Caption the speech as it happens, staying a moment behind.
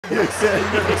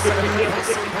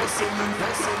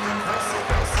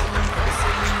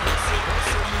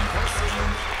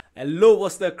Hello,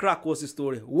 what's the crack? What's the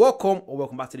story? Welcome or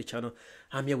welcome back to the channel.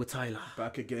 I'm here with Tyler.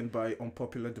 Back again by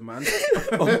unpopular demand.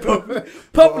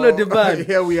 Popular demand.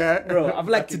 Here we are. Bro, I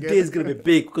feel like today is going to be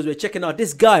big because we're checking out.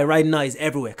 This guy right now is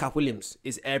everywhere. Katt Williams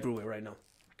is everywhere right now.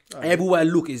 Everywhere I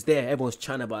look is there. Everyone's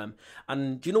chatting about him.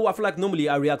 And do you know what? I feel like normally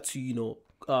I react to,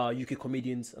 UK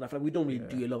comedians. And I feel like we don't really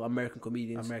do a lot of American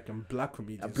comedians. American black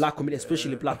comedians. Black comedians,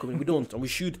 especially black comedians. We don't. And we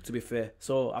should, to be fair.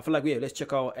 So I feel like, let's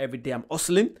check out Every Day I'm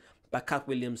Hustlin' by Katt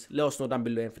Williams. Let us know down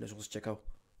below anything else you want to check out.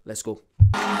 Let's go.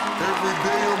 Every day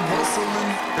I'm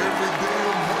hustling, every day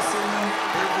I'm hustling,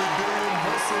 every day I'm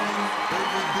hustling,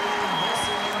 every day I'm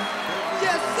hustling.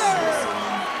 Yes, sir.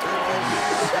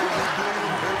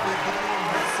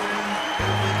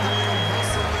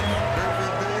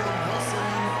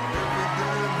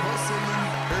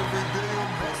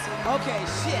 Okay,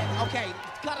 shit. Okay,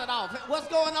 cut it off. What's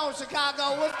going on,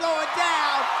 Chicago? What's going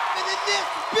down in this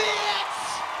bitch?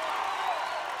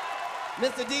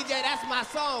 Mr. DJ, that's my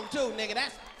song too, nigga.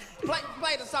 That's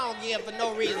play the song again for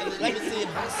no reason. Let me see it.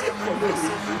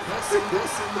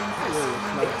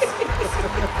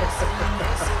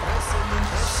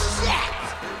 Shit!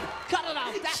 Cut it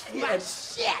off. That's my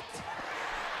shit.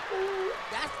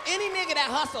 That's any nigga that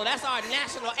hustle. That's our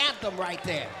national anthem right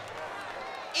there.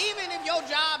 Even if your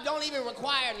job don't even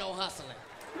require no hustling.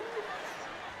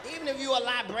 Even if you a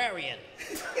librarian.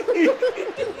 You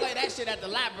can play that shit at the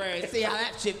library and see how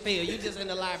that shit feel. You just in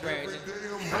the library.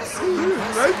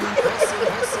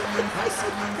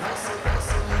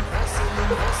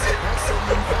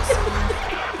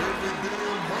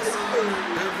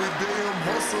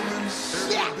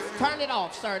 Shit! Turn it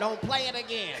off, sir. Don't play it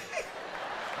again.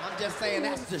 I'm just saying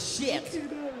that's the shit.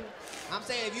 I'm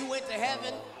saying if you went to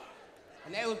heaven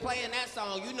and they was playing that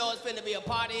song, you know it's finna be a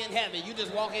party in heaven. You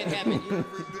just walk in heaven.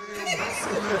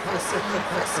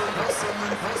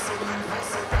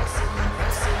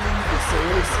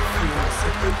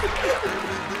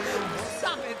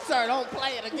 Stop it, sir. Don't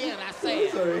play it again, I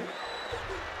said. Sorry.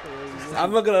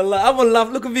 I'm not gonna lie. I'm gonna laugh.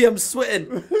 Look at me. I'm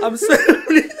sweating. I'm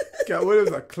sweating. Katt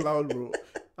Williams a clown, bro.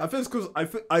 I think it's because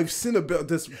I've seen a bit of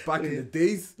this back in the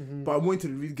days, but I wanted to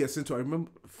really get into it. I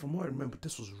remember, from what I remember,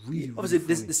 this was really Obviously,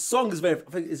 funny. this song is very. I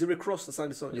think is it Rick Ross that sang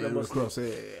the song? Yeah, Rick Ross,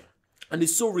 yeah. And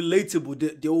it's so relatable.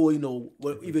 They all,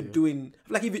 if you're doing,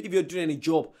 like, if you're doing any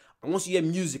job, and once you hear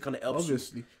music, kind of helps.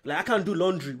 Obviously. You. Like, I can't do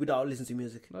laundry without listening to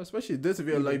music. No, especially this, if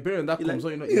you're a librarian, that comes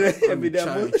on, every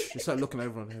day. You start looking at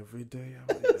everyone every day.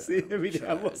 See, every day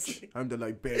I'm the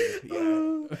librarian.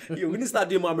 Yeah. Yo, we need to start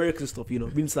doing more American stuff, We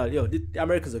need to start, the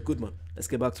Americans are good, man. Let's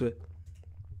get back to it.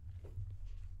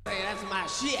 Hey, that's my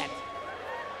shit.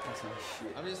 That's my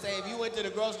shit. I'm just saying, if you went to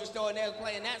the grocery store and they was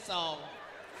playing that song,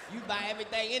 you buy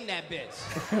everything in that bitch.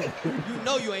 You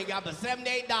know you ain't got but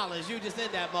 $78. You just in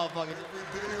that motherfucker.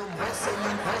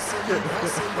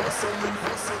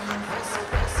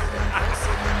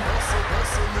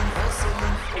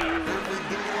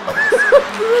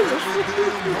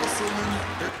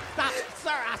 Stop,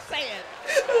 sir, I said.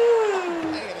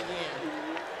 Say it again.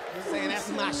 Just saying that's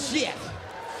my shit.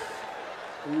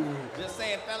 Just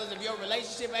saying, fellas, if your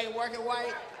relationship ain't working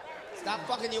right, stop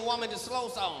fucking your woman to slow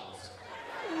songs.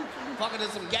 Fucking to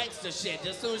some gangster shit.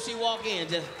 Just as soon as she walk in,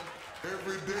 just.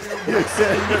 Every day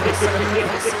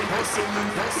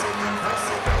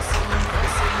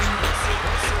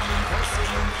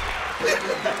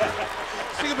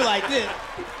She could be like this.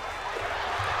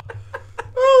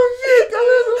 Oh shit, that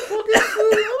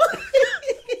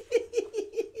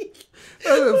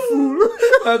is a fool.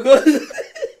 My God.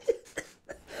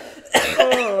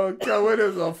 Oh, Katt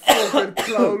Williams a fucking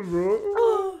clown, bro.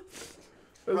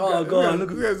 Oh, God,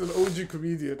 look at this guy's an OG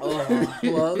comedian. Oh,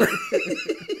 well.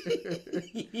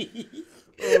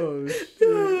 Oh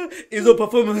shit. It's a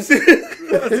performance. Katt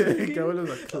Williams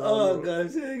a clown. Oh, bro.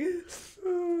 God, say it again.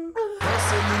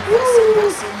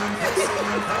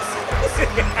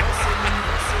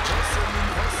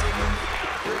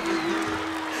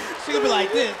 She could be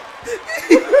like this.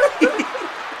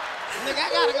 Nigga, I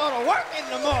gotta go to work in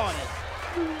the morning.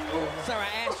 Sir, I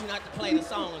asked you not to play the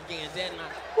song again, didn't I?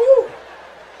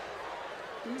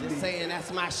 Just saying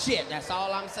that's my shit. That's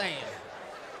all I'm saying.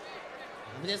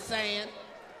 I'm just saying,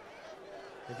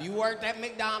 if you worked at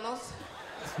McDonald's,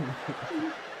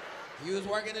 you was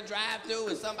working the drive-thru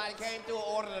and somebody came through and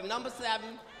ordered a number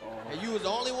 7, and you was the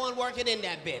only one working in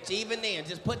that bitch. Even then,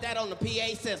 just put that on the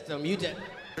PA system. You just.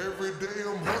 Every day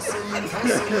I'm hustling,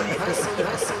 hustling, hustling,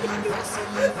 hustling,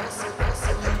 hustling, hustling,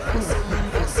 hustling, hustling,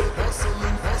 hustling,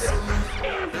 hustling, hustling.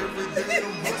 Every day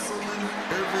I'm hustling,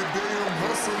 every day I'm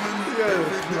hustling,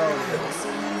 every day I'm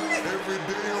hustling.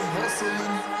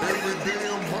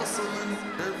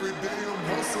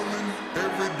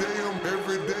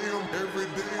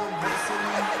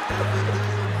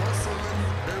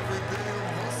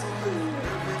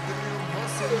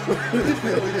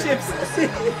 With chips.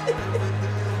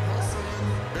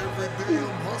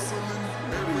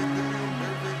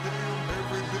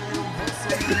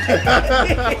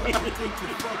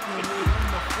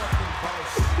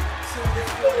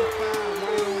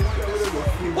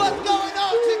 What's going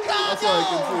on, Chicago? That's all I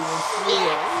can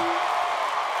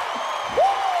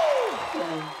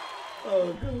Oh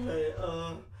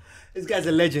god. This guy's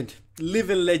a legend.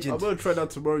 Living I'm legend. gonna try that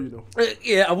tomorrow, you know.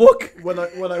 Yeah, I walk. When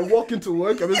I walk into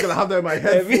work, I'm just gonna have that in my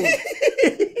head.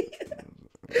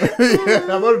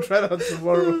 I'm gonna try that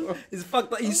tomorrow. It's the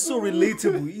fact that he's so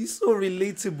relatable. He's so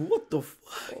relatable. What the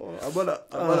fuck? I'm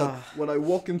gonna when I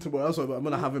walk into my house, I'm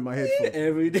gonna have in my head.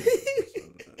 Every day.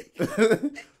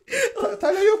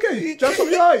 Tyler, you okay? Just from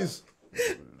your eyes.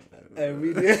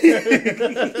 Every day.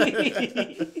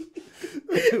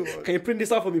 Can you print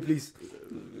this out for me, please?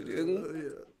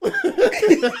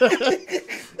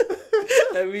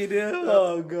 Every day.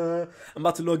 Oh god. I'm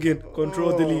about to log in.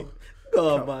 Control delete.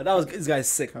 Oh man, this guy's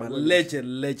sick, man.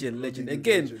 Legend. Again,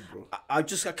 legend, bro. I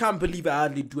can't believe I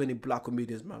hardly do any black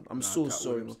comedians, man. I'm so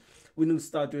sorry, man. We need to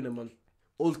start doing it, man.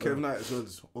 Old Kevin Knight as well.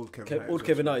 Old Kevin Knight. Old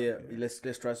Kevin Knight, yeah. Let's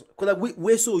try. Cause like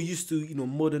we're so used to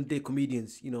modern day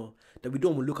comedians, that we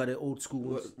don't want to look at the old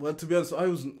school ones. Well, to be honest, I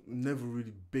was never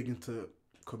really big into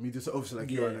comedians. Obviously,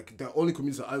 like you are, like the only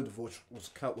comedians that I would have watched was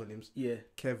Katt Williams,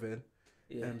 Kevin,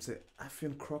 say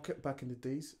Affian Crockett back in the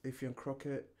days. Affian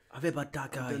Crockett. I've heard about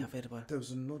that guy. I've heard about. There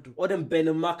was another. Or them Ben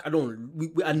and Mac. I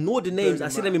know the names. I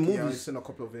see them in movies. Yeah, I've seen a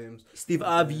couple of names. Steve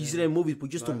Harvey. You see them in movies, but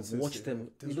you just don't watch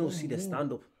them. You don't see their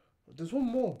stand up. There's one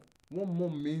more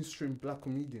mainstream black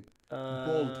comedian.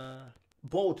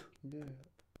 Bald. Yeah.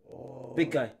 Oh.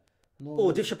 Big guy. No.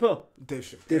 Oh, Dave Chappelle. Dave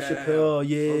Chappelle. Dave Chappelle,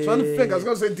 yeah. I was trying to think. I was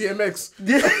gonna say DMX.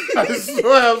 I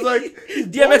swear. I was like,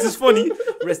 DMX is funny.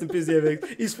 Rest in peace, DMX.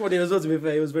 He's funny as well. To be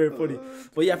fair, he was very funny.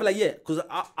 But yeah, I feel like because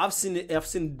I've seen it. I've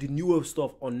seen the newer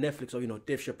stuff on Netflix of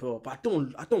Dave Chappelle, but I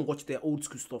don't watch their old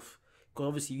school stuff because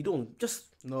obviously you don't just.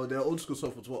 No, their old school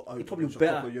stuff was what I probably watched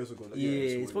better. a couple of years ago. Like,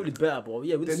 it's probably better, but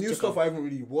yeah, the new stuff I haven't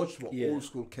really watched. But old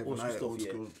school Kevin Knight, old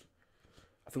school.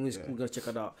 I think we're gonna check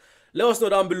it out. Let us know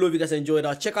down below if you guys enjoyed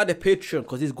that. Check out the Patreon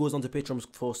because this goes on to Patreon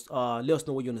first. Let us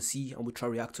know what you want to see and we'll try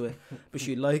to react to it. Make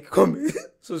sure you like, comment,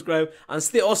 subscribe, and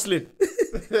stay hustling.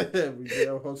 We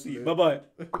are hustling. Bye bye.